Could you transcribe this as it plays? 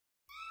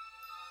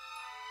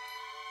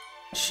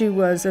She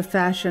was a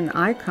fashion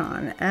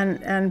icon,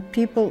 and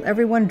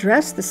everyone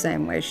dressed the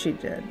same way she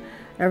did.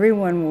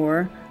 Everyone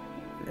wore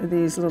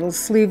these little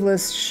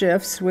sleeveless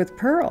shifts with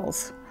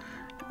pearls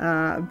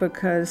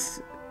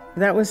because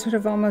that was sort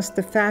of almost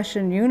the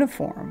fashion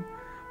uniform.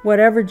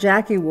 Whatever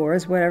Jackie wore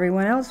is what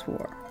everyone else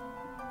wore.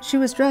 She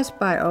was dressed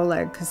by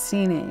Oleg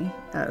Cassini,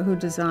 who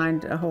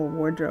designed a whole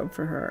wardrobe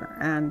for her,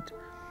 and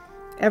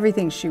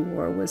everything she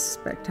wore was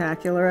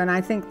spectacular, and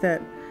I think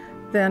that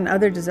then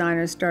other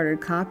designers started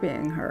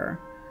copying her.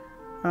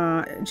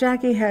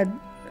 Jackie had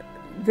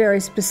very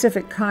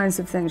specific kinds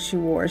of things she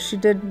wore. She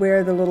did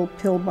wear the little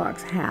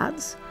pillbox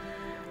hats,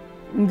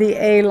 the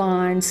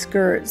A-line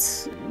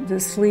skirts, the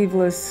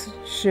sleeveless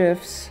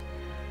shifts,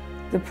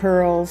 the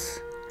pearls.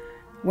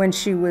 When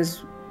she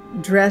was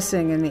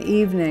dressing in the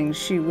evening,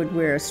 she would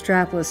wear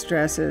strapless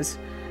dresses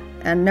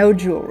and no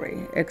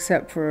jewelry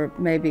except for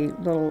maybe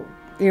little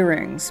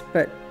earrings,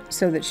 but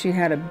so that she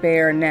had a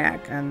bare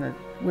neck, and it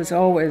was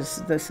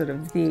always the sort of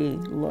V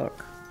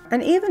look.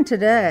 And even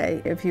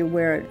today, if you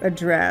wear a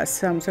dress,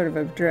 some sort of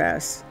a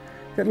dress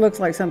that looks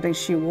like something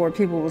she wore,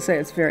 people will say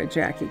it's very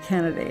Jackie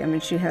Kennedy. I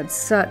mean, she had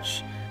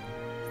such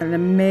an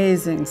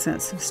amazing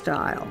sense of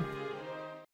style.